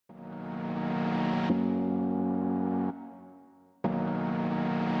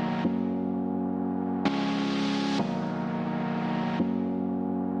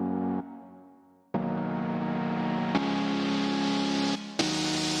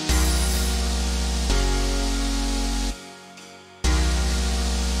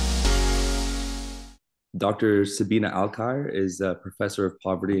Dr. Sabina Alkire is a professor of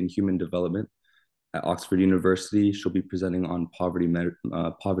poverty and human development at Oxford University. She'll be presenting on poverty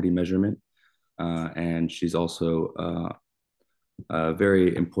measurement, and she's also a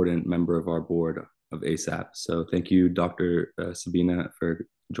very important member of our board of ASAP. So thank you, Dr. Sabina, for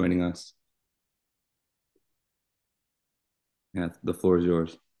joining us. Yeah, the floor is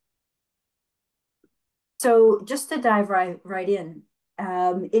yours. So just to dive right in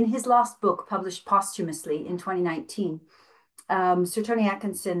his last book, published posthumously in 2019, Sir Tony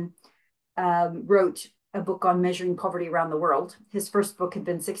Atkinson wrote a book on measuring poverty around the world. His first book had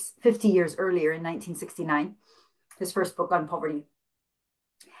been 50 years earlier in 1969, his first book on poverty.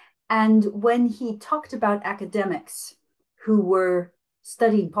 And when he talked about academics who were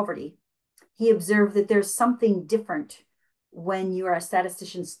studying poverty, he observed that there's something different when you are a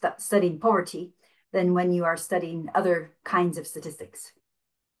statistician studying poverty than when you are studying other kinds of statistics.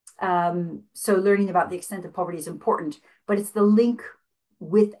 So learning about the extent of poverty is important, but it's the link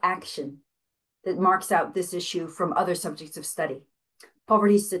with action that marks out this issue from other subjects of study.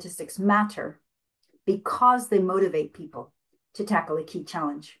 Poverty statistics matter because they motivate people to tackle a key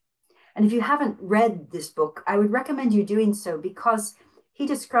challenge. And if you haven't read this book, I would recommend you doing so, because he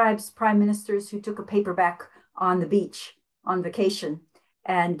describes prime ministers who took a paperback on the beach on vacation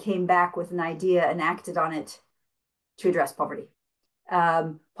and came back with an idea and acted on it to address poverty.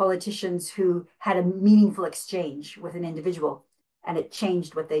 Politicians who had a meaningful exchange with an individual and it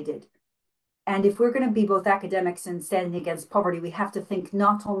changed what they did. And if we're going to be both academics and standing against poverty, we have to think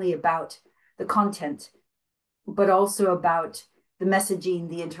not only about the content, but also about the messaging,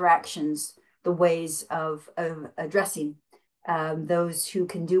 the interactions, the ways of addressing those who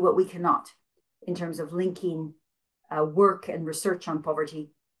can do what we cannot in terms of linking work and research on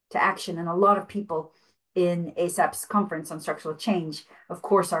poverty to action. And a lot of people in ASAP's conference on structural change, of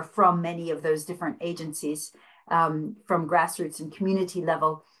course, are from many of those different agencies, from grassroots and community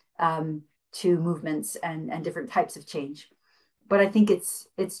level to movements and different types of change. But I think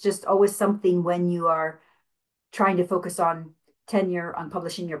it's just always something when you are trying to focus on tenure, on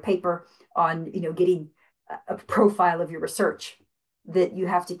publishing your paper, on getting a profile of your research, that you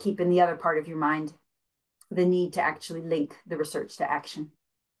have to keep in the other part of your mind the need to actually link the research to action.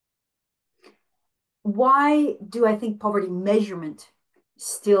 Why do I think poverty measurement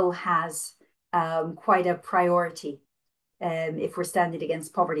still has quite a priority if we're standing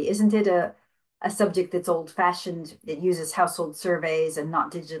against poverty? Isn't it a subject that's old-fashioned? It uses household surveys and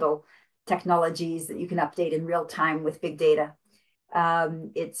not digital technologies that you can update in real time with big data.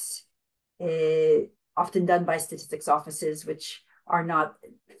 It's often done by statistics offices, which are not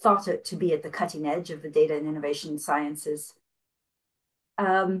thought to be at the cutting edge of the data and innovation sciences.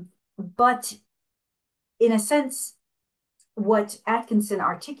 But in a sense, what Atkinson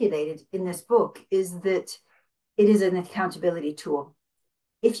articulated in this book is that it is an accountability tool.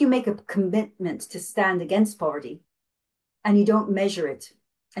 If you make a commitment to stand against poverty and you don't measure it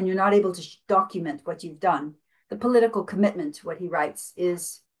and you're not able to document what you've done, the political commitment, what he writes,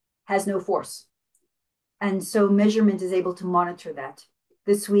 has no force. And so measurement is able to monitor that.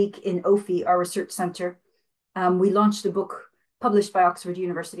 This week in OFI, our research center, we launched a book published by Oxford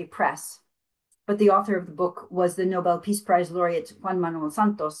University Press. But the author of the book was the Nobel Peace Prize laureate Juan Manuel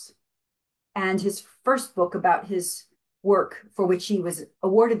Santos. And his first book about his work, for which he was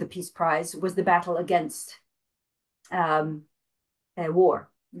awarded the Peace Prize, was the battle against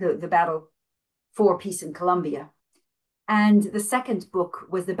war, the battle for peace in Colombia. And the second book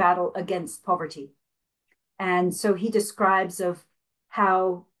was the battle against poverty. And so he describes of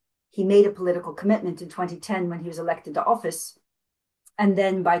how he made a political commitment in 2010 when he was elected to office. And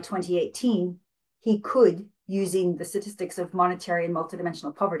then by 2018, he could, using the statistics of monetary and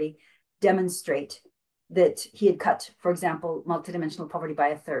multidimensional poverty, demonstrate that he had cut, for example, multidimensional poverty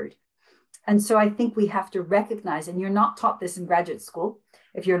by 1/3. And so I think we have to recognize, and you're not taught this in graduate school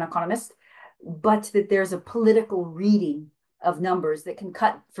if you're an economist, but that there's a political reading of numbers that can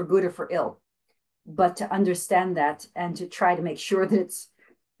cut for good or for ill. But to understand that and to try to make sure that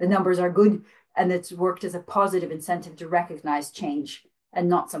the numbers are good and it's worked as a positive incentive to recognize change and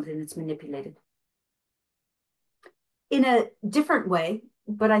not something that's manipulated. In a different way,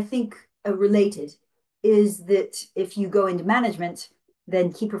 but I think related, is that if you go into management,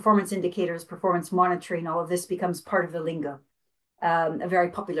 then key performance indicators, performance monitoring, all of this becomes part of the lingo, a very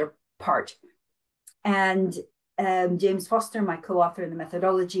popular part. And James Foster, my co-author in the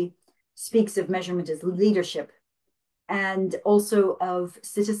methodology, speaks of measurement as leadership and also of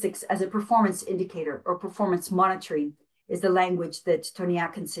statistics as a performance indicator, or performance monitoring is the language that Tony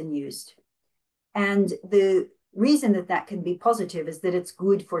Atkinson used. And the reason that can be positive is that it's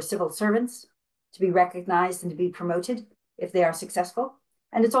good for civil servants, to be recognized and to be promoted if they are successful.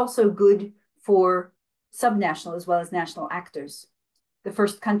 And it's also good for subnational as well as national actors. The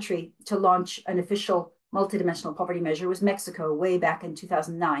first country to launch an official multidimensional poverty measure was Mexico way back in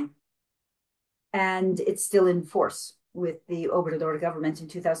 2009. And it's still in force with the Obrador government in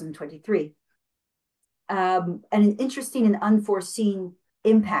 2023. And an interesting and unforeseen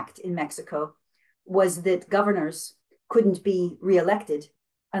impact in Mexico was that governors couldn't be reelected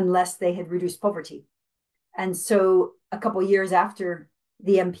unless they had reduced poverty. And so a couple of years after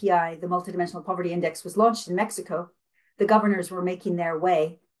the MPI, the Multidimensional Poverty Index, was launched in Mexico, the governors were making their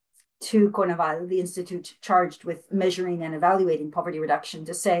way to CONAVAL, the institute charged with measuring and evaluating poverty reduction,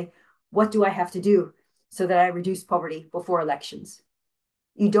 to say, what do I have to do so that I reduce poverty before elections?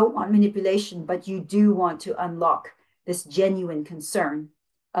 You don't want manipulation, but you do want to unlock this genuine concern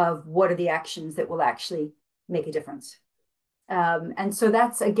of what are the actions that will actually make a difference. And so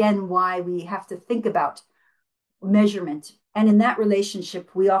that's, again, why we have to think about measurement. And in that relationship,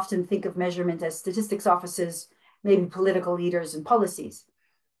 we often think of measurement as statistics offices, maybe political leaders and policies.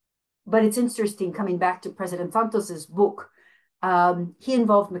 But it's interesting, coming back to President Santos's book, he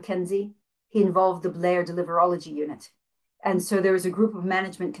involved McKinsey, he involved the Blair Deliverology Unit. And so there was a group of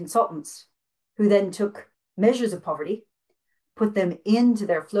management consultants who then took measures of poverty, put them into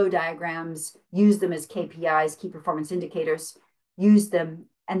their flow diagrams, used them as KPIs, key performance indicators, used them,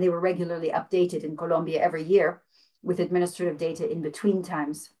 and they were regularly updated in Colombia every year with administrative data in between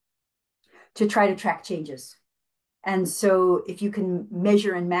times to try to track changes. And so if you can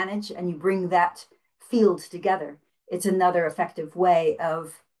measure and manage and you bring that field together, it's another effective way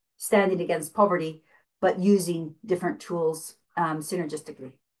of standing against poverty, but using different tools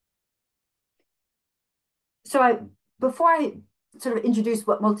synergistically. So before I sort of introduce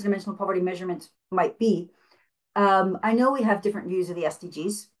what multidimensional poverty measurement might be, I know we have different views of the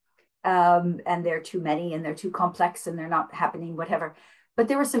SDGs, and they're too many and they're too complex and they're not happening, whatever. But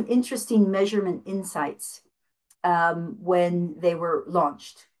there were some interesting measurement insights when they were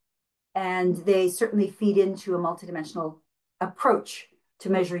launched. And they certainly feed into a multidimensional approach to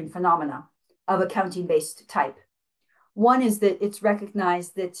measuring phenomena of a counting-based type. One is that it's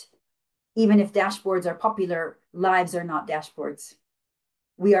recognized that even if dashboards are popular, lives are not dashboards.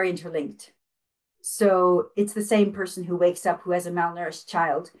 We are interlinked. So it's the same person who wakes up who has a malnourished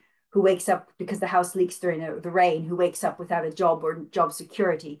child, who wakes up because the house leaks during the rain, who wakes up without a job or job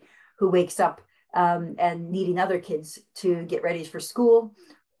security, who wakes up and needing other kids to get ready for school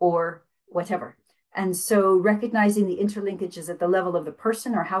or whatever. And so recognizing the interlinkages at the level of the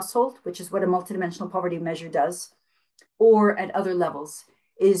person or household, which is what a multidimensional poverty measure does, or at other levels,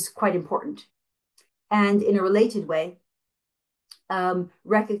 is quite important. And in a related way,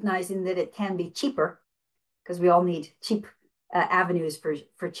 recognizing that it can be cheaper, because we all need cheap avenues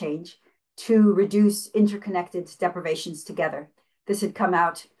for change, to reduce interconnected deprivations together. This had come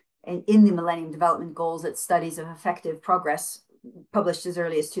out in the Millennium Development Goals at Studies of Effective Progress, published as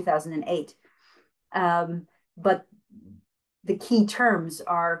early as 2008. But the key terms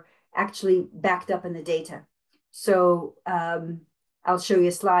are actually backed up in the data. So I'll show you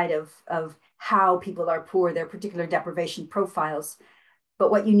a slide of how people are poor, their particular deprivation profiles.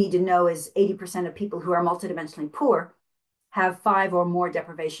 But what you need to know is 80% of people who are multidimensionally poor have 5 or more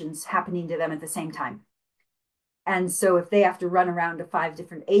deprivations happening to them at the same time. And so if they have to run around to 5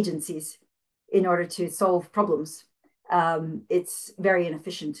 different agencies in order to solve problems, it's very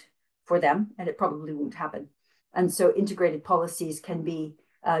inefficient for them, and it probably won't happen. And so integrated policies can be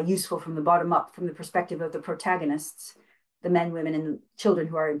useful from the bottom up, from the perspective of the protagonists, the men, women, and children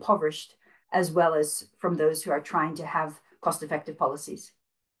who are impoverished, as well as from those who are trying to have cost-effective policies.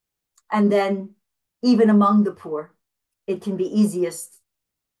 And then even among the poor, it can be easiest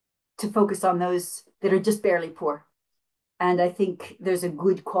to focus on those that are just barely poor. And I think there's a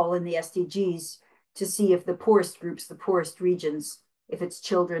good call in the SDGs to see if the poorest groups, the poorest regions, if it's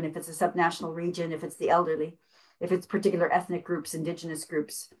children, if it's a subnational region, if it's the elderly, if it's particular ethnic groups, indigenous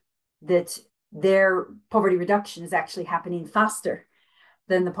groups, that their poverty reduction is actually happening faster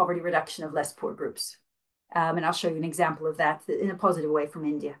than the poverty reduction of less poor groups. And I'll show you an example of that in a positive way from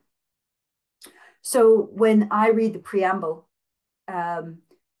India. So when I read the preamble of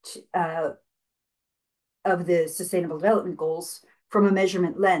the Sustainable Development Goals from a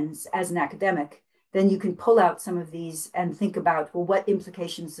measurement lens as an academic, then you can pull out some of these and think about, well, what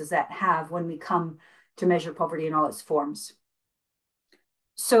implications does that have when we come to measure poverty in all its forms?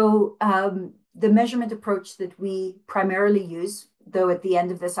 So the measurement approach that we primarily use, though at the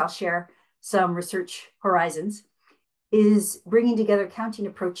end of this I'll share some research horizons, is bringing together counting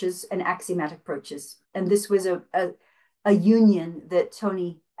approaches and axiomatic approaches. And this was a union that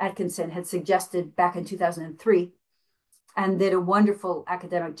Tony Atkinson had suggested back in 2003, and that a wonderful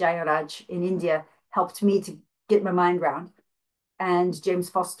academic, Jayaraj, in India helped me to get my mind around. And James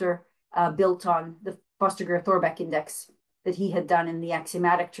Foster built on the Foster-Greer-Thorbecke index that he had done in the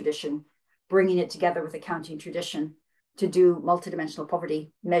axiomatic tradition, bringing it together with the counting tradition to do multidimensional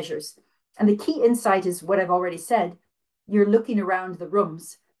poverty measures. And the key insight is what I've already said. You're looking around the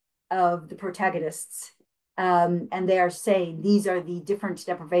rooms of the protagonists, and they are saying, these are the different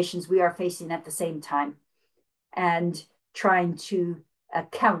deprivations we are facing at the same time, and trying to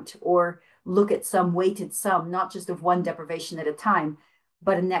count or look at some weighted sum, not just of one deprivation at a time,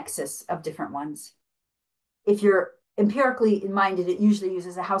 but a nexus of different ones. If you're empirically minded, it usually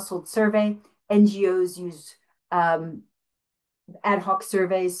uses a household survey. NGOs use ad hoc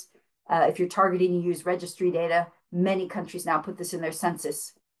surveys. If you're targeting, you use registry data. Many countries now put this in their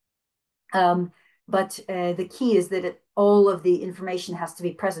census. But the key is that all of the information has to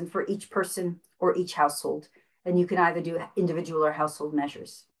be present for each person or each household. And you can either do individual or household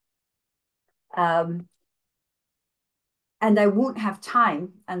measures. And I won't have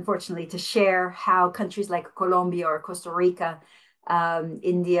time, unfortunately, to share how countries like Colombia or Costa Rica,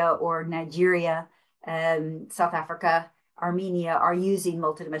 India or Nigeria, South Africa, Armenia are using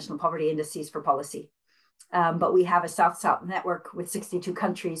multidimensional poverty indices for policy. But we have a South-South network with 62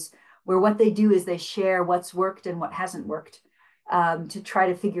 countries where what they do is they share what's worked and what hasn't worked to try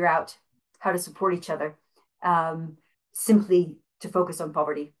to figure out how to support each other, simply to focus on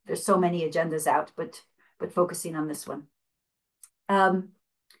poverty. There's so many agendas out, but focusing on this one.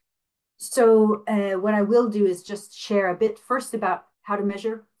 So what I will do is just share a bit first about how to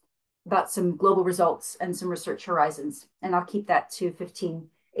measure, about some global results and some research horizons, and I'll keep that to 15,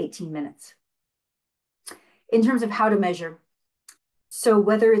 18 minutes. In terms of how to measure, so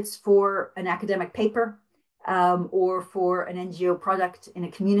whether it's for an academic paper or for an NGO product in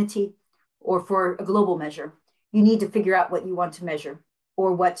a community or for a global measure, you need to figure out what you want to measure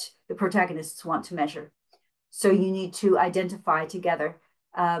or what the protagonists want to measure. So you need to identify together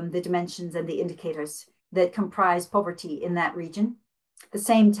the dimensions and the indicators that comprise poverty in that region. The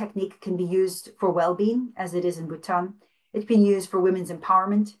same technique can be used for well-being as it is in Bhutan. It can be used for women's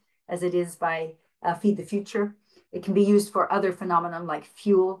empowerment as it is by Feed the Future. It can be used for other phenomena like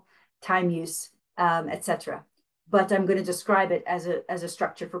fuel, time use, etc. But I'm going to describe it as a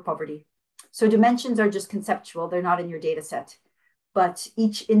structure for poverty. So dimensions are just conceptual. They're not in your data set, but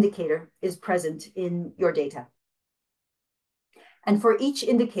each indicator is present in your data. And for each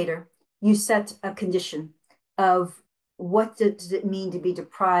indicator, you set a condition of what does it mean to be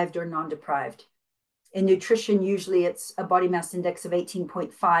deprived or non-deprived. In nutrition, usually it's a body mass index of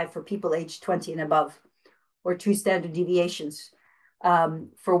 18.5 for people aged 20 and above, or 2 standard deviations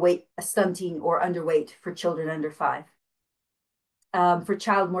for weight stunting or underweight for children under 5. For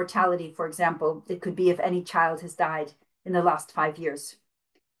child mortality, for example, it could be if any child has died in the last 5 years.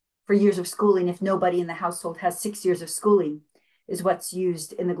 For years of schooling, if nobody in the household has 6 years of schooling, is what's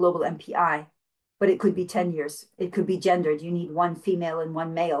used in the global MPI, but it could be 10 years. It could be gendered. You need 1 female and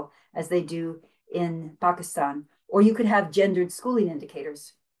 1 male, as they do in Pakistan. Or you could have gendered schooling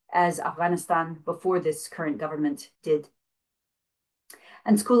indicators, as Afghanistan before this current government did.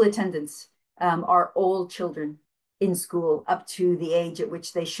 And school attendance are all children in school up to the age at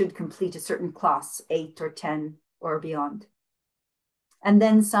which they should complete a certain class, 8 or 10 or beyond. And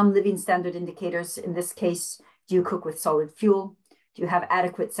then some living standard indicators. In this case, do you cook with solid fuel? Do you have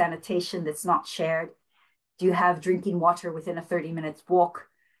adequate sanitation that's not shared? Do you have drinking water within a 30-minute walk?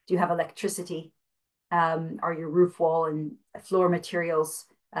 Do you have electricity? Are your roof wall and floor materials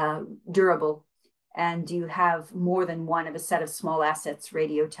durable? And do you have more than one of a set of small assets,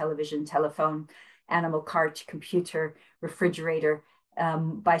 radio, television, telephone, animal cart, computer, refrigerator,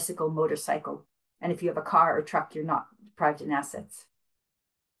 bicycle, motorcycle? And if you have a car or truck, you're not deprived in assets.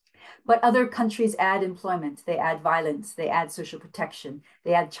 But other countries add employment, they add violence, they add social protection,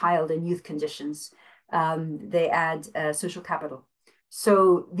 they add child and youth conditions, they add social capital.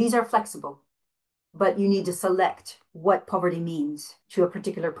 So these are flexible, but you need to select what poverty means to a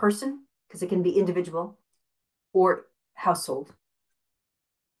particular person, because it can be individual or household.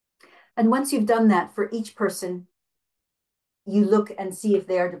 And once you've done that for each person, you look and see if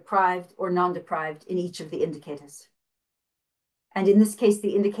they are deprived or non-deprived in each of the indicators. And in this case,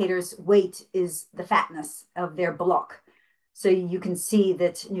 the indicator's weight is the fatness of their block. So you can see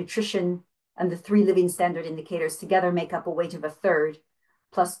that nutrition and the 3 living standard indicators together make up a weight of 1/3,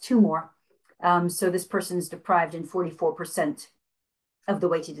 plus 2 more. So this person is deprived in 44% of the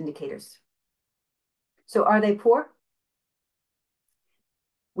weighted indicators. So are they poor?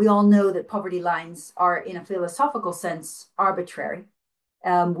 We all know that poverty lines are, in a philosophical sense, arbitrary.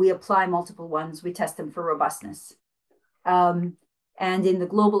 We apply multiple ones. We test them for robustness. And in the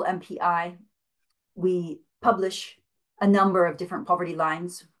global MPI, we publish a number of different poverty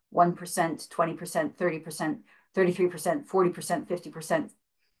lines, 1%, 20%, 30%, 33%, 40%, 50%,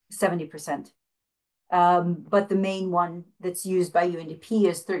 70%. But the main one that's used by UNDP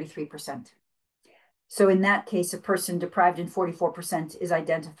is 33%. So in that case, a person deprived in 44% is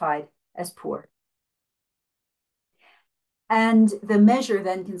identified as poor. And the measure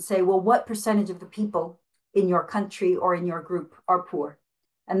then can say, well, what percentage of the people in your country or in your group are poor?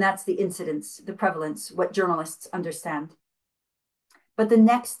 And that's the incidence, the prevalence, what journalists understand. But the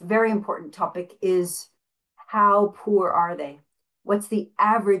next very important topic is how poor are they? What's the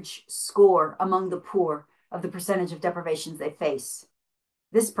average score among the poor of the percentage of deprivations they face?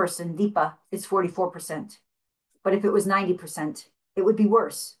 This person, Deepa, is 44%. But if it was 90%, it would be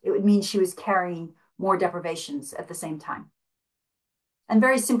worse. It would mean she was carrying more deprivations at the same time. And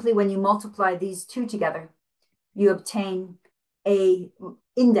very simply, when you multiply these two together, you obtain an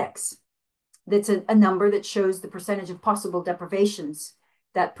index that's a number that shows the percentage of possible deprivations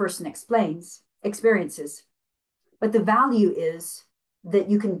that person experiences. But the value is that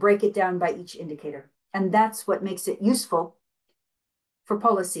you can break it down by each indicator. And that's what makes it useful for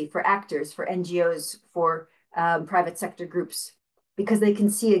policy, for actors, for NGOs, for private sector groups, because they can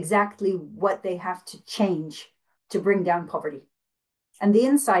see exactly what they have to change to bring down poverty. And the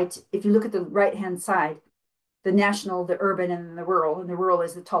insight, if you look at the right-hand side, the national, the urban, and the rural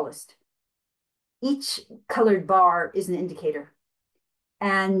is the tallest. Each colored bar is an indicator.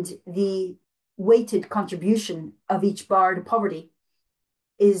 And the weighted contribution of each bar to poverty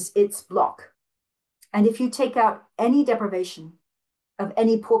is its block. And if you take out any deprivation of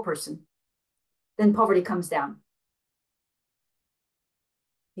any poor person, then poverty comes down.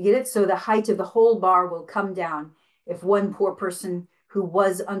 You get it? So the height of the whole bar will come down if one poor person who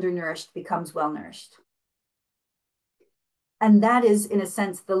was undernourished becomes well-nourished. And that is, in a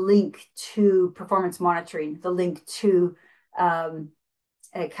sense, the link to performance monitoring, the link to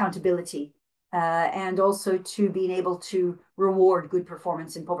accountability, and also to being able to reward good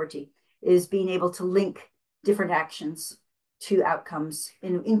performance in poverty, is being able to link different actions to outcomes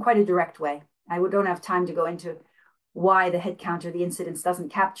in quite a direct way. I don't have time to go into why the head count or the incidence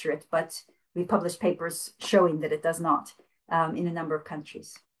doesn't capture it, but we've published papers showing that it does not in a number of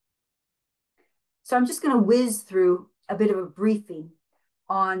countries. So I'm just going to whiz through a bit of a briefing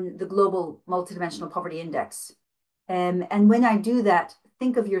on the Global Multidimensional Poverty Index. And when I do that,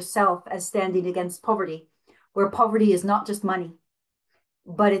 think of yourself as standing against poverty, where poverty is not just money,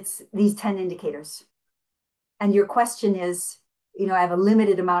 but it's these 10 indicators. And your question is, I have a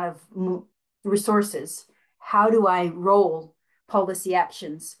limited amount of resources. How do I roll policy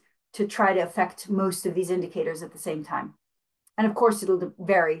actions to try to affect most of these indicators at the same time? And of course, it'll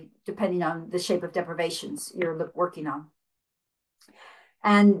vary depending on the shape of deprivations you're working on.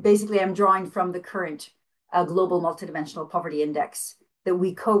 And basically, I'm drawing from the current Global Multidimensional Poverty Index that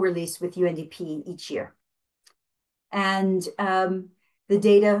we co-release with UNDP each year. And the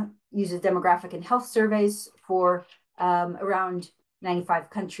data uses demographic and health surveys for around 95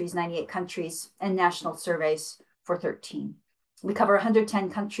 countries, 98 countries, and national surveys for 13. We cover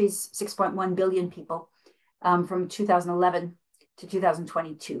 110 countries, 6.1 billion people from 2011 to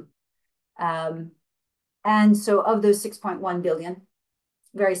 2022. And so of those 6.1 billion,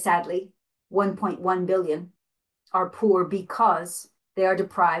 very sadly, 1.1 billion are poor because they are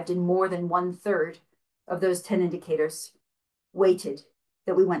deprived in more than 1/3 of those 10 indicators weighted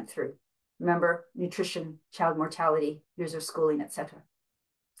that we went through. Remember, nutrition, child mortality, years of schooling, etc.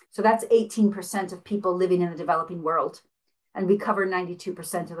 So that's 18% of people living in the developing world. And we cover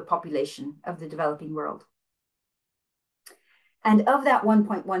 92% of the population of the developing world. And of that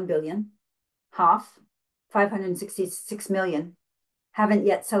 1.1 billion, half, 566 million, haven't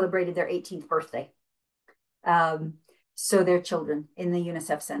yet celebrated their 18th birthday. So they're children in the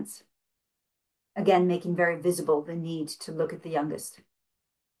UNICEF sense. Again, making very visible the need to look at the youngest.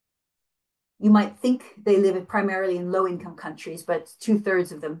 You might think they live primarily in low-income countries, but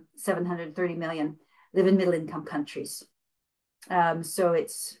 2/3 of them, 730 million, live in middle-income countries. So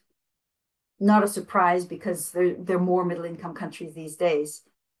it's not a surprise because they're more middle-income countries these days.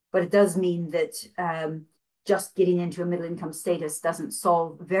 But it does mean that just getting into a middle-income status doesn't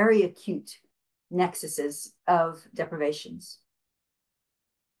solve very acute nexuses of deprivations.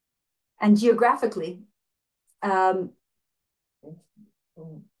 And geographically,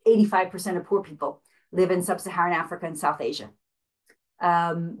 85% of poor people live in sub-Saharan Africa and South Asia,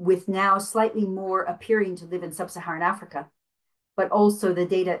 with now slightly more appearing to live in sub-Saharan Africa. But also the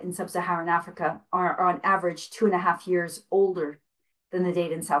data in sub-Saharan Africa are on average 2.5 years older than the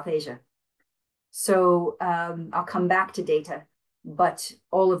data in South Asia. So I'll come back to data, but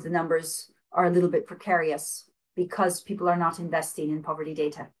all of the numbers are a little bit precarious because people are not investing in poverty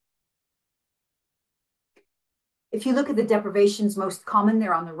data. If you look at the deprivations most common,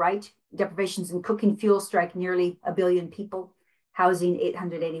 they're on the right. Deprivations in cooking fuel strike nearly 1 billion people, housing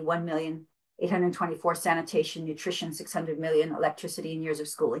 881 million, 824 sanitation, nutrition 600 million, electricity and years of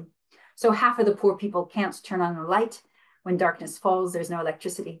schooling. So half of the poor people can't turn on a light. When darkness falls, there's no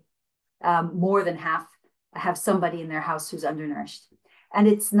electricity. More than half have somebody in their house who's undernourished. And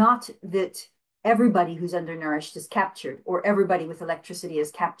it's not that everybody who's undernourished is captured or everybody with electricity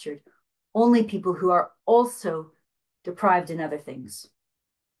is captured. Only people who are also deprived in other things.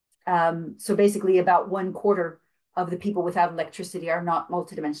 So basically about 1/4 of the people without electricity are not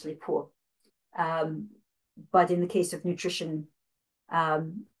multidimensionally poor. But in the case of nutrition,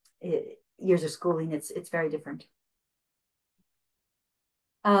 years of schooling, it's very different.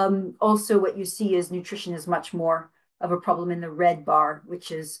 Also, what you see is nutrition is much more of a problem in the red bar, which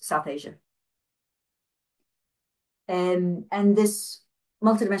is South Asia. And this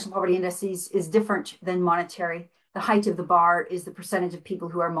multidimensional poverty indices is different than monetary. The height of the bar is the percentage of people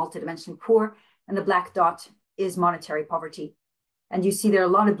who are multidimensionally poor, and the black dot is monetary poverty. And you see there are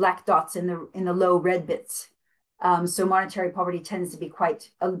a lot of black dots in the low red bits. So monetary poverty tends to be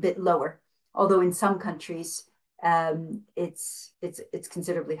quite a bit lower, although in some countries it's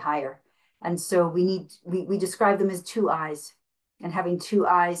considerably higher. And so we describe them as two eyes, and having two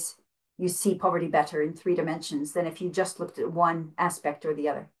eyes, you see poverty better in 3 dimensions than if you just looked at one aspect or the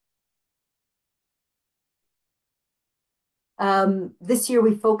other. This year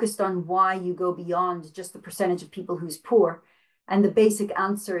we focused on why you go beyond just the percentage of people who's poor. And the basic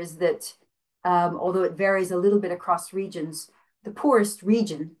answer is that although it varies a little bit across regions, the poorest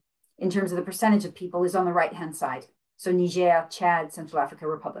region in terms of the percentage of people is on the right-hand side. So Niger, Chad, Central African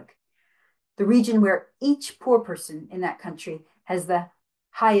Republic. The region where each poor person in that country has the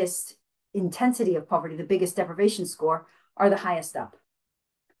highest intensity of poverty, the biggest deprivation score, are the highest up.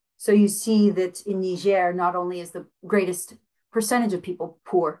 So you see that in Niger, not only is the greatest percentage of people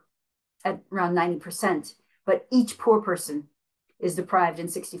poor at around 90%, but each poor person is deprived in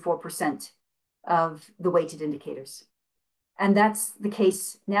 64% of the weighted indicators. And that's the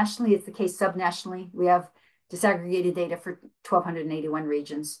case nationally, it's the case subnationally. We have disaggregated data for 1,281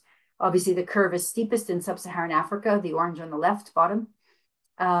 regions. Obviously, the curve is steepest in sub-Saharan Africa, the orange on the left bottom,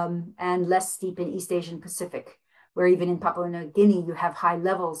 and less steep in East Asian Pacific, where even in Papua New Guinea, you have high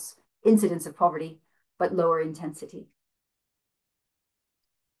levels, incidence of poverty, but lower intensity.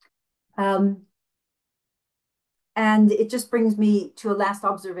 And it just brings me to a last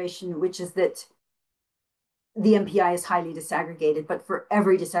observation, which is that the MPI is highly disaggregated, but for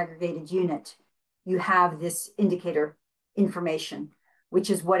every disaggregated unit, you have this indicator information, which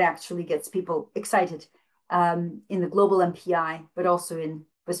is what actually gets people excited in the global MPI, but also in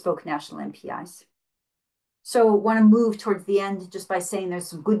bespoke national MPIs. So want to move towards the end just by saying there's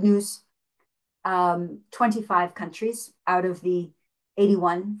some good news. 25 countries out of the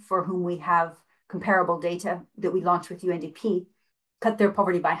 81 for whom we have comparable data that we launched with UNDP cut their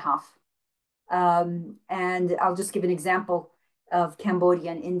poverty by half. And I'll just give an example of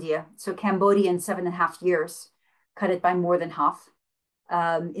Cambodia and India. So Cambodia in 7.5 years cut it by more than half.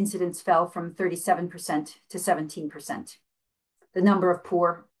 Incidence fell from 37% to 17%. The number of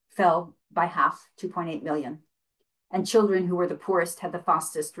poor fell by half, 2.8 million. And children who were the poorest had the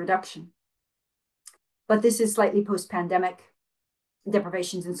fastest reduction. But this is slightly post-pandemic.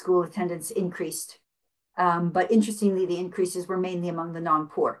 Deprivations in school attendance increased. But interestingly, the increases were mainly among the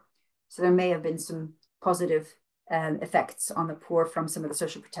non-poor. So there may have been some positive effects on the poor from some of the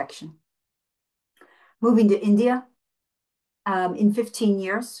social protection. Moving to India, in 15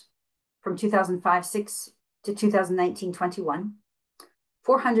 years, from 2005-6 to 2019-21,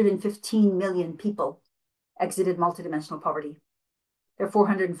 415 million people exited multidimensional poverty. There are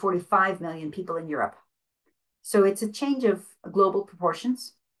 445 million people in Europe. So it's a change of global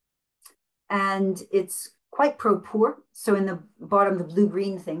proportions. And it's quite pro-poor. So in the bottom, the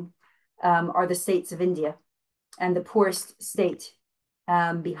blue-green thing, are the states of India. And the poorest state,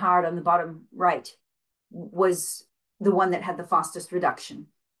 Bihar on the bottom right, was the one that had the fastest reduction.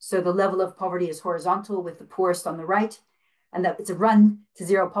 So the level of poverty is horizontal with the poorest on the right, and that it's a run to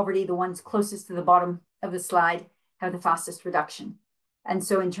zero poverty. The ones closest to the bottom of the slide have the fastest reduction. And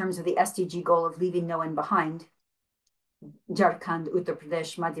so in terms of the SDG goal of leaving no one behind, Jharkhand, Uttar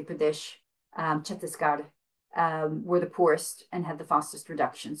Pradesh, Madhya Pradesh, Chhattisgarh were the poorest and had the fastest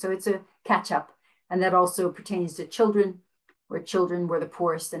reduction. So it's a catch up. And that also pertains to children, where children were the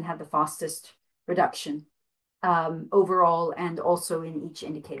poorest and had the fastest reduction. overall and also in each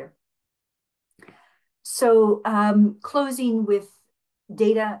indicator. So closing with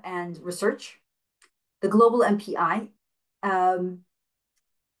data and research, the global MPI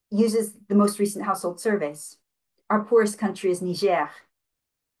uses the most recent household surveys. Our poorest country is Niger,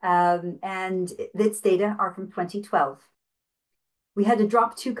 and its data are from 2012. We had to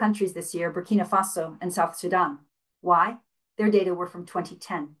drop 2 countries this year, Burkina Faso and South Sudan. Why? Their data were from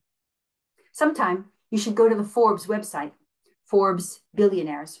 2010. Sometime you should go to the Forbes website, Forbes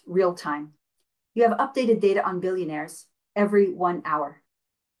Billionaires, real time. You have updated data on billionaires every 1 hour.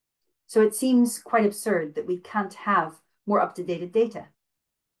 So it seems quite absurd that we can't have more up-to-date data.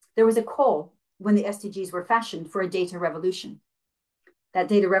 There was a call when the SDGs were fashioned for a data revolution. That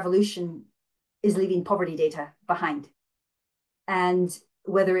data revolution is leaving poverty data behind. And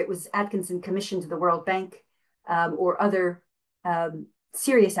whether it was Atkinson Commission to the World Bank or other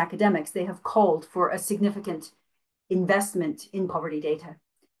serious academics, they have called for a significant investment in poverty data.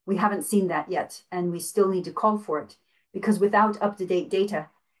 We haven't seen that yet, and we still need to call for it, because without up-to-date data,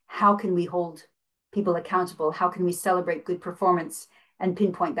 how can we hold people accountable? How can we celebrate good performance and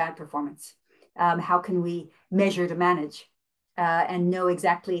pinpoint bad performance? How can we measure to manage and know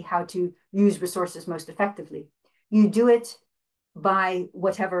exactly how to use resources most effectively? You do it by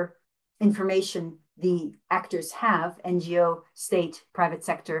whatever information the actors have, NGO, state, private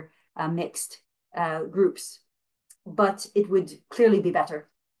sector, mixed groups. But it would clearly be better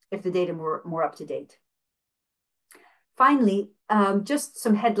if the data were more up to date. Finally, just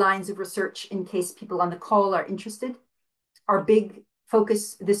some headlines of research in case people on the call are interested. Our big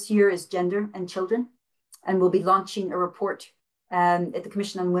focus this year is gender and children, and we'll be launching a report at the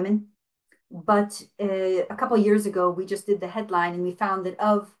Commission on Women. But a couple of years ago, we just did the headline, and we found that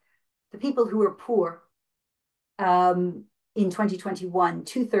of the people who were poor in 2021,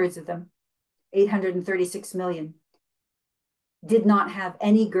 2/3 of them, 836 million, did not have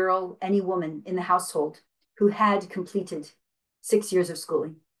any girl, any woman in the household who had completed 6 years of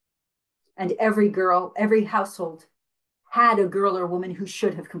schooling. And every girl, every household had a girl or woman who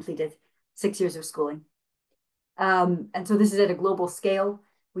should have completed 6 years of schooling. And so this is at a global scale.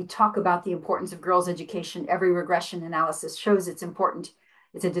 We talk about the importance of girls' education. Every regression analysis shows it's important.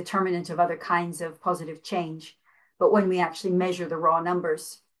 It's a determinant of other kinds of positive change. But when we actually measure the raw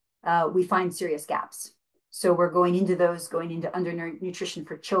numbers, we find serious gaps. So we're going into those, going into undernutrition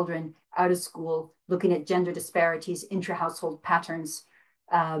for children, out of school, looking at gender disparities, intra-household patterns,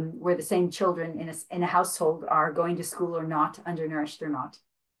 where the same children in a household are going to school or not, undernourished or not.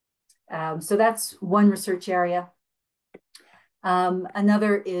 So that's one research area.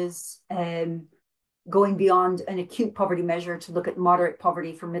 Another is going beyond an acute poverty measure to look at moderate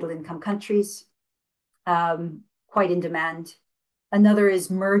poverty for middle-income countries, quite in demand. Another is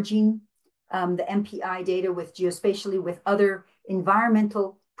merging the MPI data with geospatially with other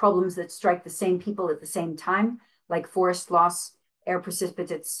environmental problems that strike the same people at the same time, like forest loss, air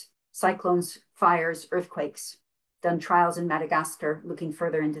precipitates, cyclones, fires, earthquakes. Done trials in Madagascar looking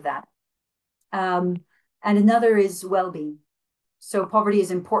further into that. And another is well-being. So poverty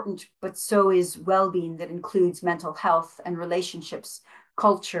is important, but so is well-being that includes mental health and relationships,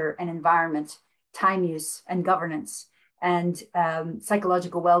 culture and environment, time use and governance, and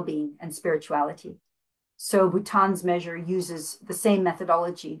psychological well-being and spirituality. So Bhutan's measure uses the same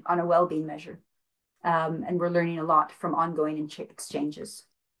methodology on a well-being measure. And we're learning a lot from ongoing exchanges.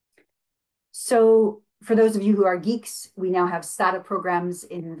 So for those of you who are geeks, we now have STATA programs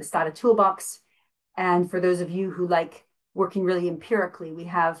in the STATA toolbox. And for those of you who like working really empirically, we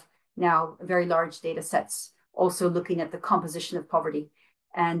have now very large data sets also looking at the composition of poverty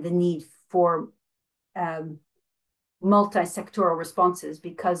and the need for multi-sectoral responses,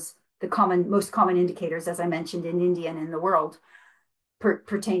 because the most common indicators, as I mentioned, in India and in the world,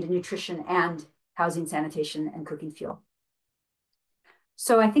 pertain to nutrition and housing, sanitation, and cooking fuel.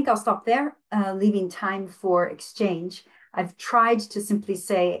 So I think I'll stop there, leaving time for exchange. I've tried to simply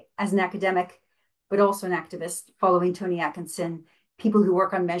say, as an academic, but also an activist, following Tony Atkinson, people who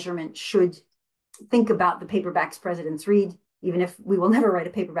work on measurement should think about the paperbacks presidents read, even if we will never write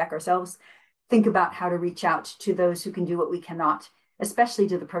a paperback ourselves. Think about how to reach out to those who can do what we cannot, especially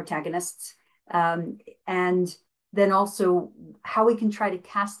to the protagonists. And then also how we can try to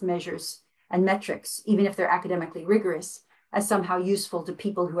cast measures and metrics, even if they're academically rigorous, as somehow useful to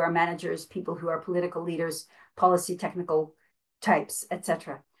people who are managers, people who are political leaders, policy technical types,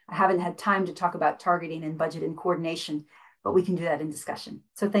 etc. I haven't had time to talk about targeting and budget and coordination, but we can do that in discussion.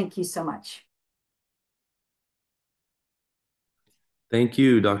 So thank you so much. Thank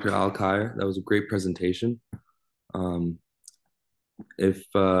you, Dr. Alkire. That was a great presentation.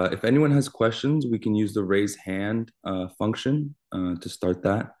 If anyone has questions, we can use the raise hand function to start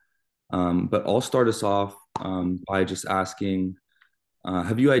that. But I'll start us off by just asking,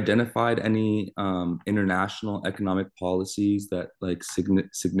 have you identified any international economic policies that like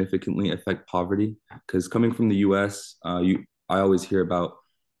significantly affect poverty? Because coming from the U.S., I always hear about,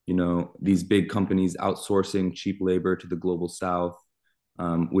 these big companies outsourcing cheap labor to the global South,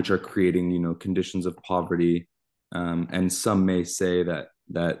 which are creating, conditions of poverty. And some may say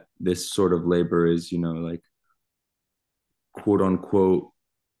that this sort of labor is, like quote unquote,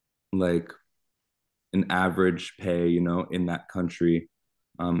 like an average pay, in that country.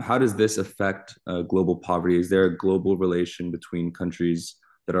 How does this affect global poverty? Is there a global relation between countries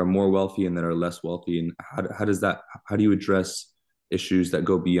that are more wealthy and that are less wealthy? And how do you address issues that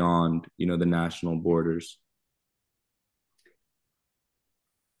go beyond, the national borders?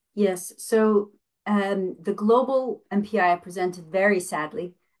 Yes. So the global MPI I presented very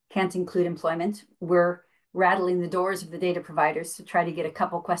sadly can't include employment. We're rattling the doors of the data providers to try to get a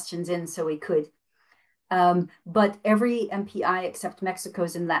couple questions in so we could. But every MPI except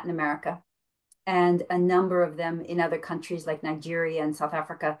Mexico's in Latin America, and a number of them in other countries like Nigeria and South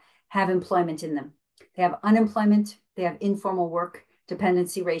Africa have employment in them. They have unemployment, they have informal work,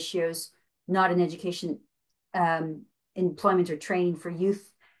 dependency ratios, not in education, employment or training for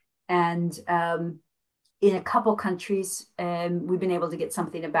youth. And in a couple countries, we've been able to get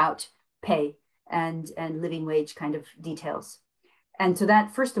something about pay and living wage kind of details. And so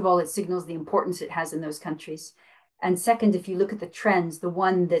that, first of all, it signals the importance it has in those countries. And second, if you look at the trends, the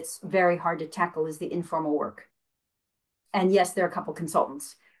one that's very hard to tackle is the informal work. And yes, there are a couple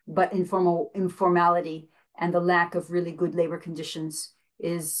consultants, but informality and the lack of really good labor conditions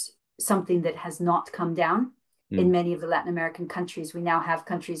is something that has not come down in many of the Latin American countries. We now have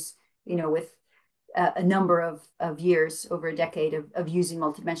countries, with a number of years, over a decade of using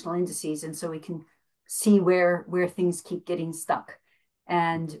multidimensional indices. And so we can see where things keep getting stuck.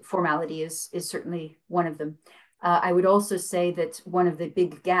 And formality is certainly one of them. I would also say that one of the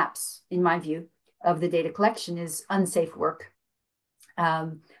big gaps, in my view, of the data collection is unsafe work,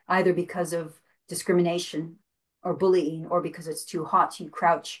 either because of discrimination or bullying, or because it's too hot, you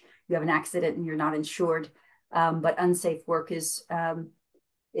crouch, you have an accident and you're not insured. But unsafe work is,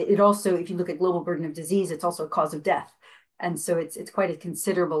 it also, if you look at global burden of disease, it's also a cause of death. And so it's quite a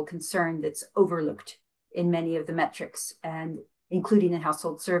considerable concern that's overlooked in many of the metrics, and including in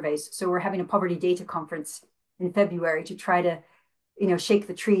household surveys. So we're having a poverty data conference in February to try to, shake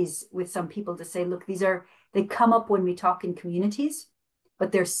the trees with some people to say, look, they come up when we talk in communities,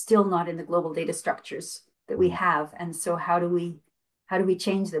 but they're still not in the global data structures that we have. And so how do we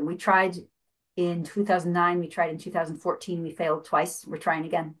change them? We tried in 2009, we tried in 2014, we failed twice. We're trying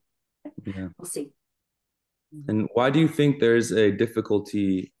again. Yeah. We'll see. And why do you think there's a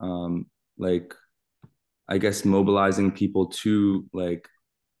difficulty, like, I guess, mobilizing people to like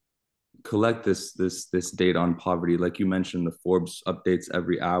collect this data on poverty? Like you mentioned, the Forbes updates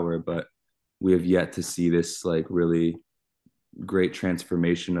every hour, but we have yet to see this like really great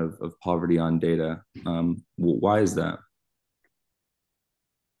transformation of poverty on data. Why is that?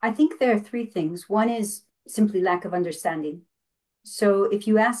 I think there are three things. One is simply lack of understanding. So if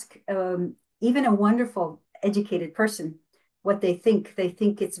you ask even a wonderful educated person what they think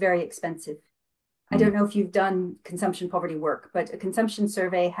it's very expensive. I don't know if you've done consumption poverty work, but a consumption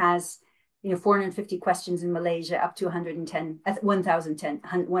survey has 450 questions in Malaysia, up to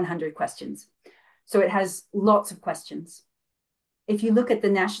 1,100 questions. So it has lots of questions. If you look at the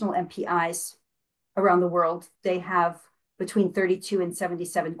national MPIs around the world, they have between 32 and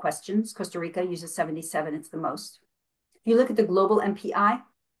 77 questions. Costa Rica uses 77, it's the most. If you look at the global MPI,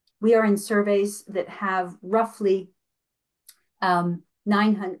 we are in surveys that have roughly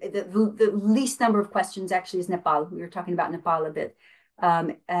 900, the least number of questions actually is Nepal. We were talking about Nepal a bit,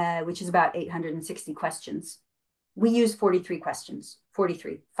 which is about 860 questions. We use 43 questions,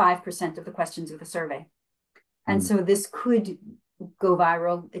 5% of the questions of the survey. And so this could go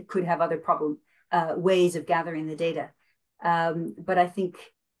viral. It could have other ways of gathering the data. But I think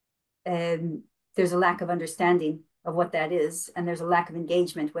there's a lack of understanding of what that is. And there's a lack of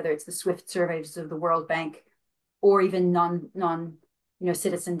engagement, whether it's the SWIFT surveys of the World Bank or even non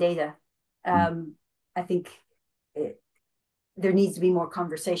citizen data. I think there needs to be more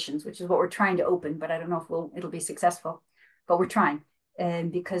conversations, which is what we're trying to open, but I don't know if it'll be successful, but we're trying.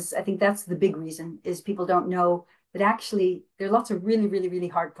 And because I think that's the big reason is people don't know that actually there are lots of really, really, really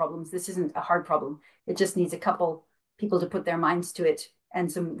hard problems. This isn't a hard problem. It just needs a couple people to put their minds to it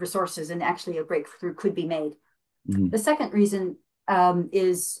and some resources, and actually a breakthrough could be made. The second reason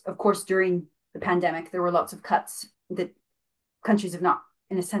is, of course, during the pandemic, there were lots of cuts that countries have not,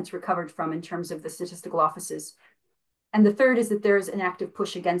 in a sense, recovered from in terms of the statistical offices. And the third is that there's an active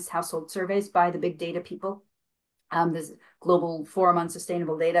push against household surveys by the big data people. There's Global Forum on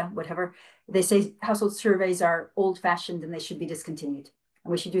Sustainable Data, whatever. They say household surveys are old-fashioned and they should be discontinued.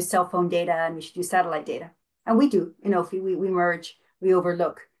 And we should do cell phone data and we should do satellite data. And we do, you know, if we merge, we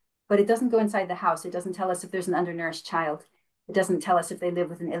overlook. But it doesn't go inside the house. It doesn't tell us if there's an undernourished child. It doesn't tell us if they live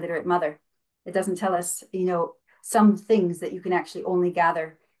with an illiterate mother. It doesn't tell us, you know, some things that you can actually only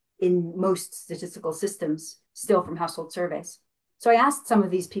gather in most statistical systems still from household surveys. So I asked some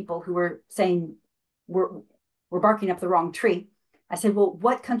of these people who were saying we're barking up the wrong tree. I said, well,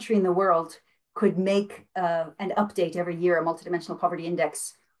 what country in the world could make and update every year a multidimensional poverty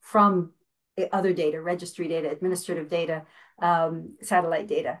index from other data, registry data, administrative data, satellite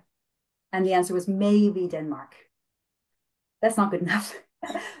data? And the answer was maybe Denmark. That's not good enough.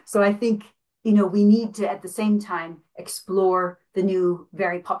 So I think, you know, we need to, at the same time, explore the new,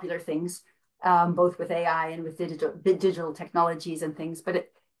 very popular things, both with AI and with digital technologies and things. But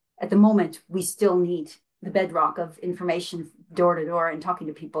at the moment, we still need the bedrock of information door to door and talking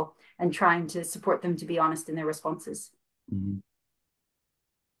to people and trying to support them to be honest in their responses. Mm-hmm.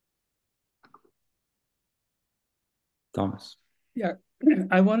 Thomas. Yeah,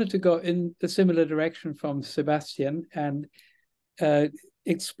 I wanted to go in a similar direction from Sebastien and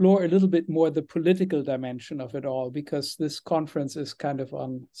explore a little bit more the political dimension of it all, because this conference is kind of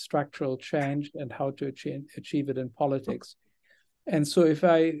on structural change and how to achieve it in politics. And so if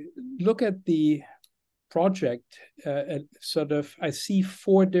I look at the project, I see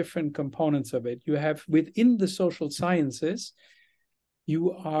four different components of it. You have within the social sciences,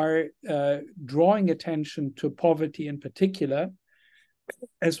 you are drawing attention to poverty in particular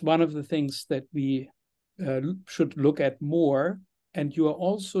as one of the things that we should look at more. And you are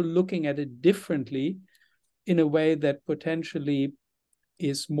also looking at it differently in a way that potentially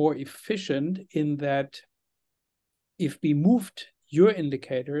is more efficient, in that if we moved your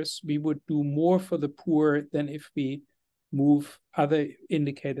indicators, we would do more for the poor than if we move other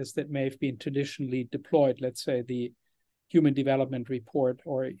indicators that may have been traditionally deployed, let's say the Human Development Report,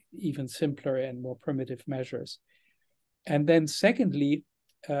 or even simpler and more primitive measures. And then secondly,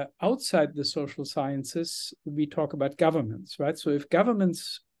 outside the social sciences, we talk about governments, right? So if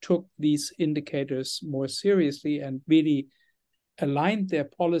governments took these indicators more seriously and really aligned their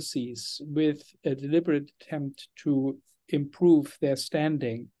policies with a deliberate attempt to improve their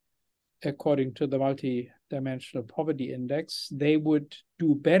standing according to the Multidimensional Poverty Index, they would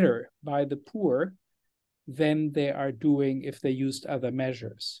do better by the poor than they are doing if they used other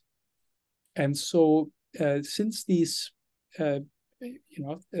measures. And so since these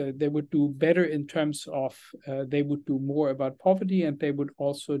they would do better in terms of they would do more about poverty, and they would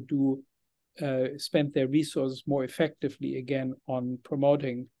also do spend their resources more effectively again on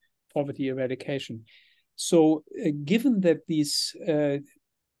promoting poverty eradication. So given that these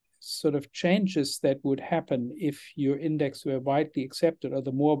sort of changes that would happen if your index were widely accepted, or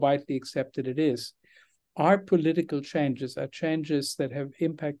the more widely accepted it is, are political changes, are changes that have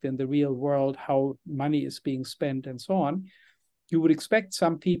impact in the real world, how money is being spent and so on, you would expect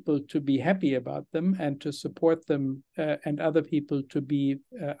some people to be happy about them and to support them, and other people to be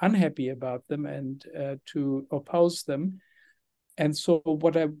unhappy about them and to oppose them. And so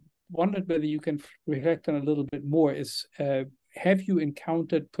what I wondered whether you can reflect on a little bit more is, have you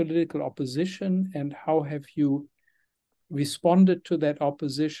encountered political opposition, and how have you responded to that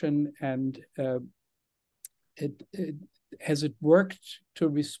opposition? And has it worked to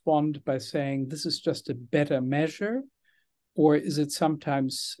respond by saying this is just a better measure? Or is it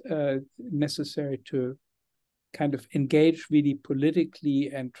sometimes necessary to kind of engage really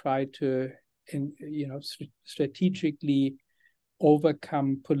politically and try to, strategically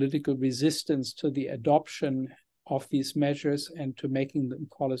overcome political resistance to the adoption of these measures and to making them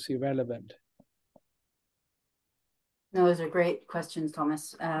policy relevant? No, those are great questions,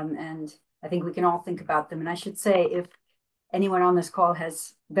 Thomas. And I think we can all think about them. And I should say, if anyone on this call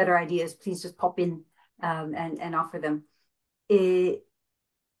has better ideas, please just pop in and offer them.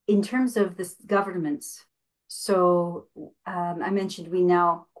 In terms of the governments, so I mentioned we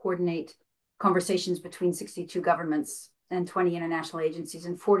now coordinate conversations between 62 governments and 20 international agencies,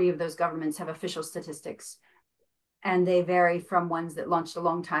 and 40 of those governments have official statistics. And they vary from ones that launched a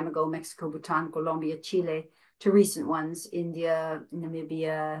long time ago, Mexico, Bhutan, Colombia, Chile, to recent ones, India,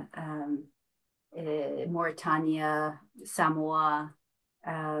 Namibia, Mauritania, Samoa,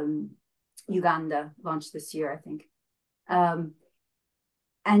 Uganda launched this year, I think.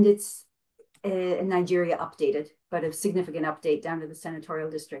 And it's Nigeria updated, but a significant update down to the senatorial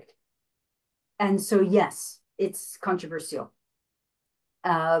district. And so, yes, it's controversial.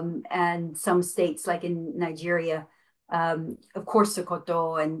 And some states like in Nigeria, of course,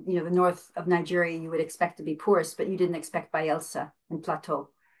 Sokoto and the north of Nigeria, you would expect to be poorest, but you didn't expect Bayelsa and Plateau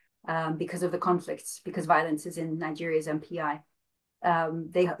because of the conflicts, because violence is in Nigeria's MPI.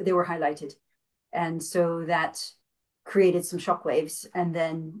 They were highlighted, and so that created some shockwaves. And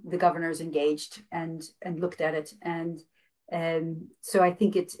then the governors engaged and looked at it, and so I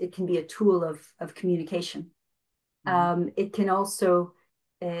think it can be a tool of communication. It can also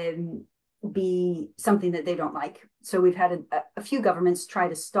be something that they don't like. So we've had a few governments try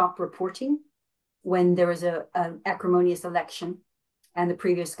to stop reporting when there was an acrimonious election and the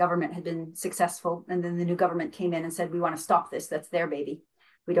previous government had been successful. And then the new government came in and said, we want to stop this. That's their baby.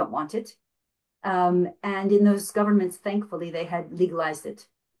 We don't want it. And in those governments, thankfully, they had legalized it.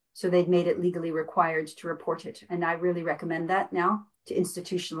 So they'd made it legally required to report it. And I really recommend that now, to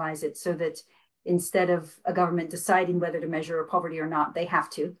institutionalize it so that instead of a government deciding whether to measure poverty or not, they have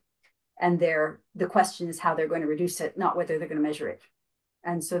to. And the question is how they're going to reduce it, not whether they're going to measure it.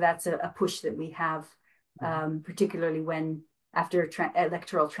 And so that's a push that we have, particularly when after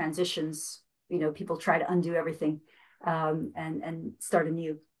electoral transitions, people try to undo everything and start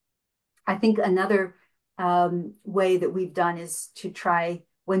anew. I think another way that we've done is to try,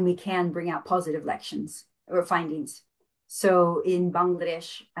 when we can, bring out positive elections or findings. So in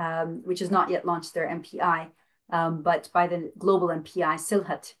Bangladesh, which has not yet launched their MPI, but by the global MPI,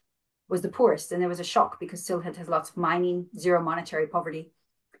 Sylhet was the poorest. And there was a shock because Sylhet has lots of mining, zero monetary poverty.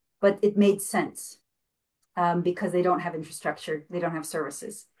 But it made sense because they don't have infrastructure, they don't have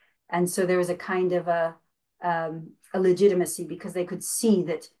services. And so there was a kind of a legitimacy because they could see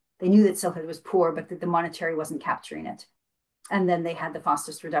that they knew that Sylhet was poor, but that the monetary wasn't capturing it. And then they had the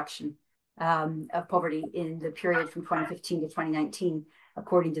fastest reduction of poverty in the period from 2015 to 2019,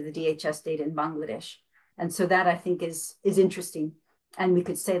 according to the DHS data in Bangladesh. And so that I think is interesting. And we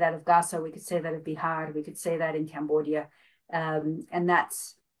could say that of Gaza, we could say that of Bihar, we could say that in Cambodia. And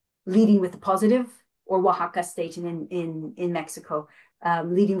that's leading with the positive, or Oaxaca state in Mexico,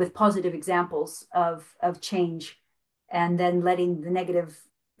 leading with positive examples of change, and then letting the negative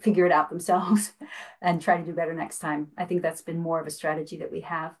figure it out themselves and try to do better next time. I think that's been more of a strategy that we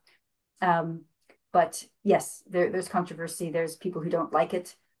have. But yes, there's controversy. There's people who don't like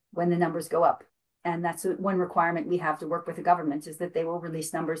it when the numbers go up. And that's one requirement we have to work with the government, is that they will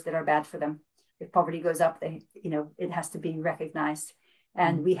release numbers that are bad for them. If poverty goes up, it has to be recognized.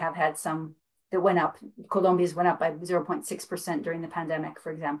 And we have had some that went up. Colombia's went up by 0.6% during the pandemic,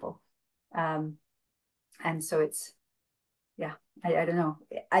 for example. And so it's, yeah, I don't know.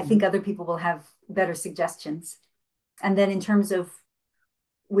 I think other people will have better suggestions. And then in terms of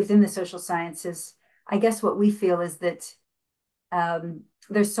within the social sciences, I guess what we feel is that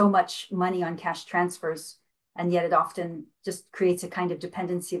there's so much money on cash transfers, and yet it often just creates a kind of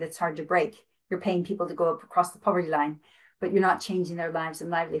dependency that's hard to break. You're paying people to go up across the poverty line, but you're not changing their lives and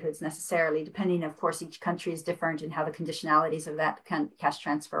livelihoods necessarily, depending, of course, each country is different and how the conditionalities of that cash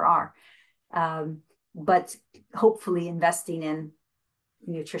transfer are. But hopefully investing in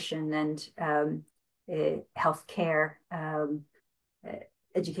nutrition and healthcare,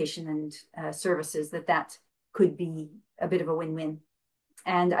 education and services, that could be a bit of a win-win.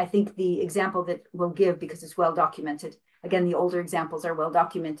 And I think the example that we'll give, because it's well documented, again, the older examples are well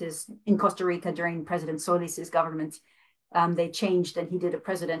documented, is in Costa Rica during President Solis's government. They changed, and he did a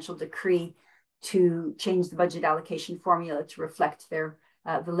presidential decree to change the budget allocation formula to reflect the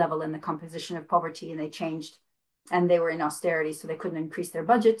level and the composition of poverty, and they changed. And they were in austerity, so they couldn't increase their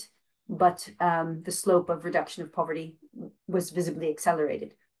budget, but the slope of reduction of poverty was visibly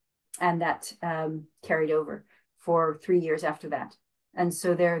accelerated. And that carried over for 3 years after that. And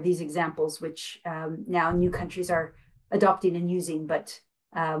so there are these examples which now new countries are adopting and using, but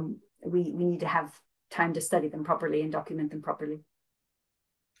we need to have time to study them properly and document them properly.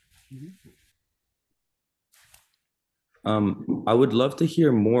 I would love to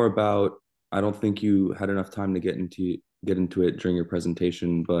hear more about, I don't think you had enough time to get into it during your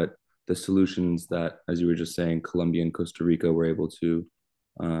presentation, but the solutions that, as you were just saying, Colombia and Costa Rica were able to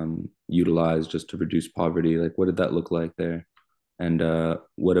utilize just to reduce poverty. Like, what did that look like there? And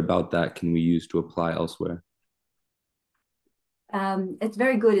what about that can we use to apply elsewhere? It's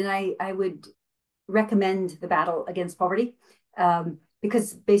very good. And I would recommend the battle against poverty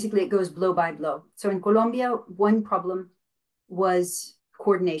because basically it goes blow by blow. So in Colombia, one problem was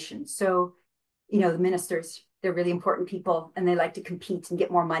coordination. So, the ministers, they're really important people and they like to compete and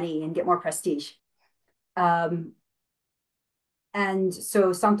get more money and get more prestige. And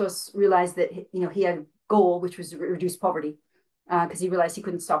so Santos realized that, he had a goal, which was to reduce poverty, because he realized he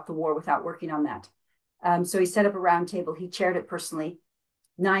couldn't stop the war without working on that. So he set up a round table. He chaired it personally.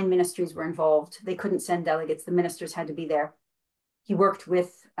 9 ministries were involved. They couldn't send delegates. The ministers had to be there. He worked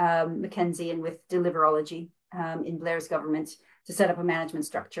with Mackenzie and with Deliverology in Blair's government to set up a management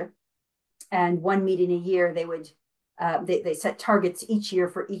structure. And one meeting a year, they set targets each year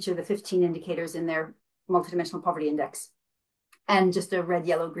for each of the 15 indicators in their multidimensional poverty index, and just a red,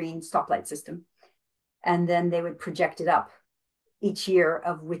 yellow, green stoplight system. And then they would project it up each year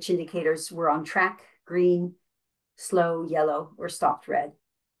of which indicators were on track: green, slow, yellow, or stopped red.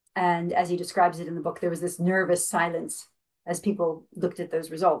 And as he describes it in the book, there was this nervous silence as people looked at those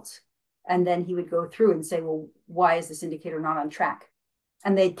results. And then he would go through and say, well, why is this indicator not on track?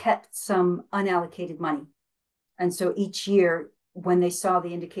 And they kept some unallocated money. And so each year, when they saw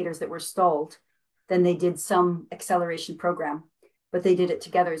the indicators that were stalled, then they did some acceleration program, but they did it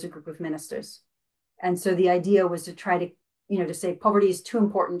together as a group of ministers. And so the idea was to try to, to say poverty is too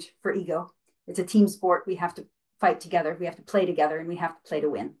important for ego. It's a team sport. We have to fight together. We have to play together, and we have to play to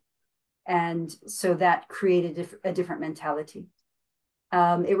win. And so that created a different mentality.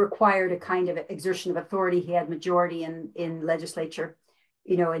 It required a kind of exertion of authority. He had majority in legislature,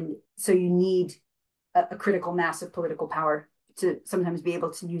 and so you need a critical mass of political power to sometimes be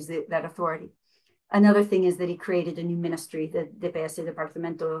able to use that authority. Another thing is that he created a new ministry, the DPS,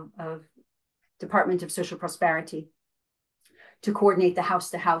 Department of Social Prosperity, to coordinate the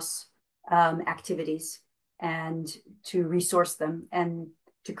house-to-house activities and to resource them, and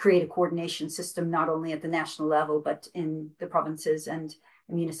to create a coordination system, not only at the national level, but in the provinces and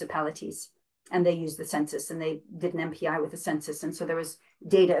municipalities. And they used the census, and they did an MPI with the census. And so there was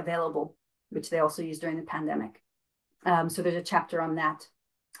data available, which they also used during the pandemic. So there's a chapter on that.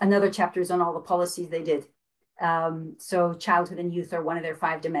 Another chapter is on all the policies they did. So childhood and youth are one of their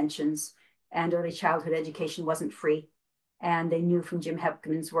 5 dimensions, and early childhood education wasn't free. And they knew from Jim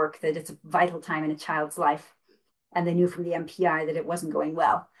Hepkins' work that it's a vital time in a child's life. And they knew from the MPI that it wasn't going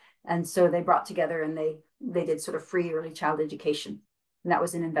well. And so they brought together and they did sort of free early child education. And that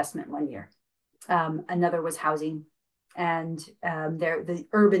was an investment 1 year. Another was housing. And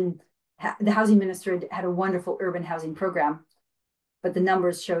the housing minister had a wonderful urban housing program, but the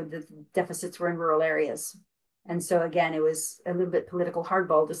numbers showed that the deficits were in rural areas. And so again, it was a little bit political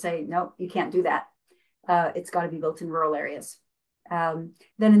hardball to say, no, you can't do that. It's got to be built in rural areas. Then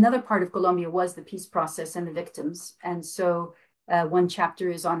another part of Colombia was the peace process and the victims. And so one chapter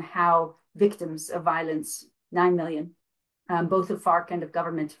is on how victims of violence, 9 million, both of FARC and of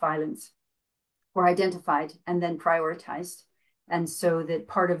government violence, were identified and then prioritized. And so that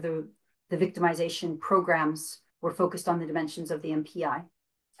part of the victimization programs were focused on the dimensions of the MPI.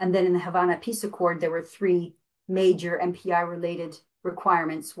 And then in the Havana Peace Accord, there were 3 major MPI-related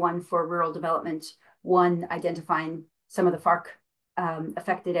requirements: one for rural development, one identifying some of the FARC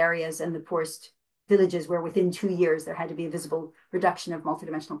affected areas and the poorest villages where within 2 years there had to be a visible reduction of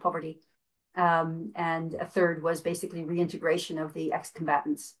multidimensional poverty. And a third was basically reintegration of the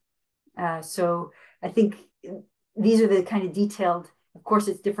ex-combatants. So I think these are the kind of detailed, of course,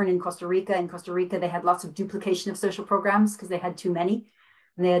 it's different in Costa Rica. In Costa Rica, they had lots of duplication of social programs because they had too many.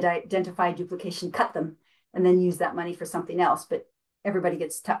 And they had identified duplication, cut them, and then use that money for something else. But everybody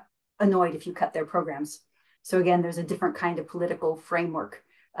gets annoyed if you cut their programs. So again, there's a different kind of political framework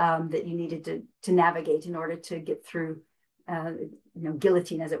that you needed to navigate in order to get through,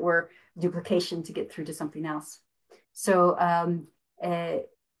 guillotine, as it were, duplication to get through to something else. So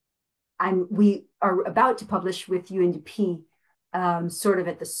we are about to publish with UNDP sort of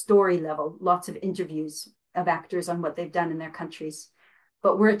at the story level, lots of interviews of actors on what they've done in their countries.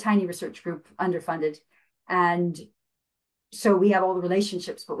 But we're a tiny research group, underfunded. And so we have all the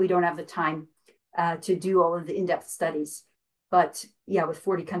relationships, but we don't have the time to do all of the in-depth studies. But yeah, with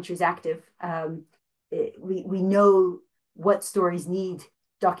 40 countries active, we know what stories need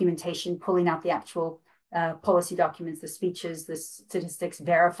documentation, pulling out the actual policy documents, the speeches, the statistics,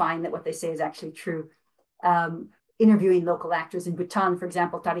 verifying that what they say is actually true. Interviewing local actors in Bhutan, for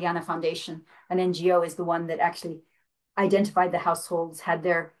example, Tariana Foundation, an NGO, is the one that actually identified the households, had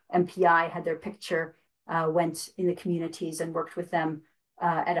their MPI, had their picture, went in the communities and worked with them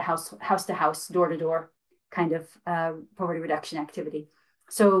at a house-to-house, door-to-door kind of poverty reduction activity.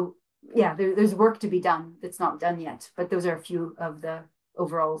 So yeah, there's work to be done that's not done yet, but those are a few of the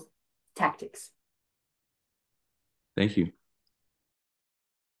overall tactics. Thank you.